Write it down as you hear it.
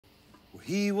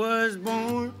He was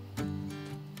born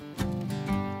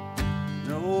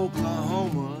in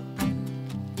Oklahoma.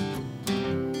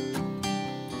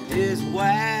 His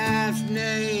wife's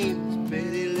name is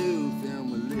Betty Lou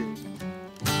Thelma Lee.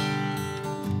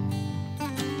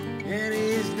 And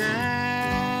he's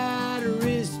not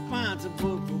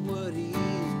responsible for what he's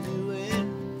doing.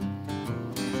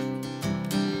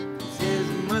 His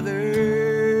mother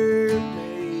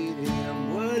made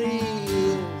him what he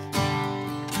is.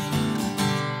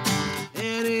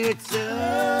 And it's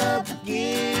up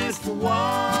against the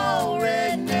wall,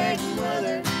 redneck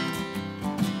mother.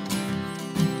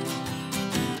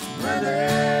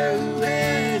 Mother who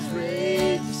has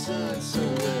raised his son so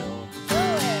well.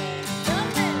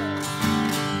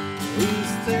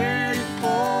 He's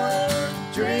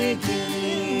 34, drinking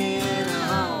in a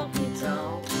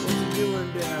honky-tonk. What's he doing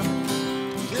down?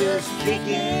 Just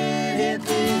kicking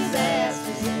hippies'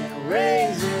 asses and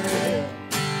raising hell.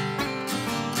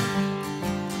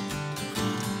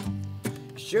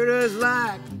 Sure does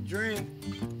like to drink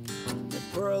that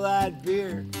pearl-eyed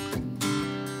beer.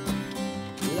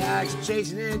 He likes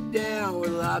chasing it down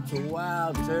with lots of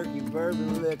wild turkey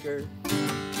bourbon liquor.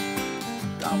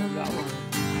 Gobble, gobble.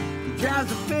 He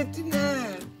drives a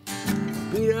 59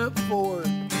 beat up Ford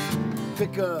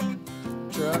pickup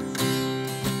truck.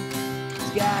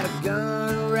 He's got a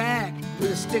gun rack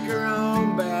with a sticker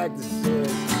on back that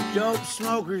says, dope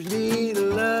smokers need a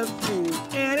love too.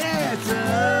 And it's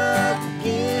up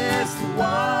against the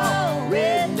wall,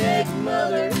 redneck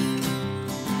mother.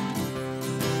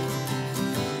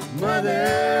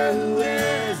 Mother who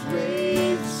has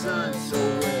raised his son so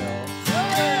well.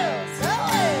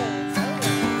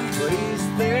 But he's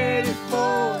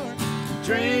 34,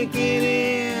 drinking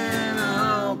in a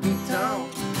honky-tonk.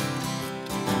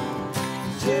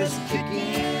 Just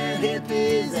kicking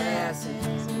hippies'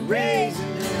 asses,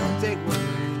 raising them. Take one,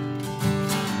 man.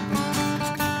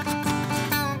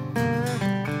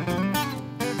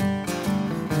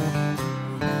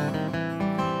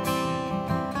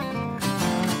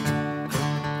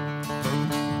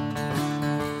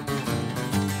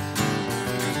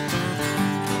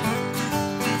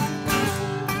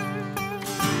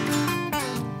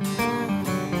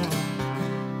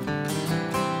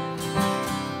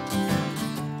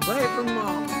 Play for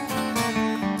Mom.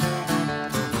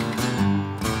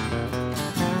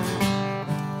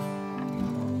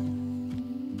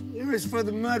 It was for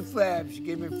the mud flaps you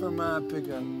gave me for my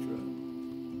pickup truck.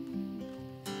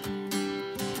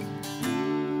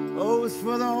 Oh, it was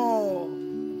for the oil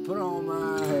I put on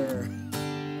my hair.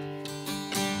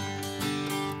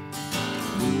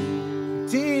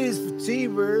 T is for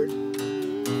T-Bird.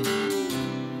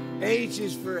 H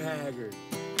is for Haggard.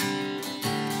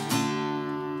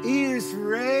 E is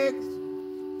for eggs.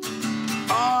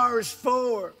 R is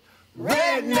for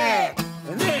redneck.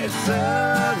 And it's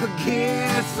up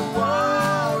against the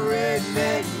wall,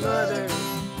 redneck mother.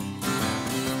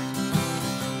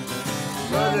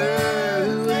 Mother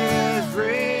who has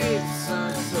raised his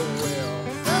son so well.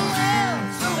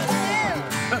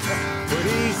 But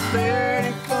he's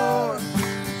 34,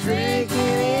 drinking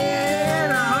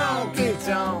in a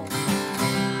honky-tonk.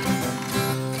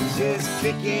 Just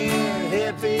kicking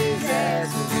hippies'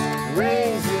 asses,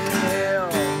 raising hell.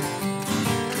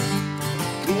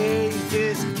 Yeah, he's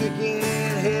just kicking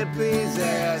hippies'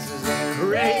 asses and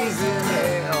raising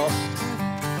hell.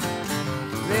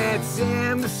 That's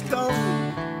in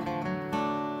Muskogee,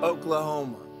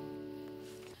 Oklahoma.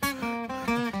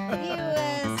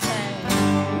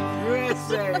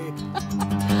 USA.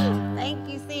 Thank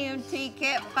you, CMT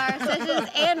Campfire Sessions,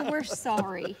 and we're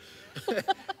sorry.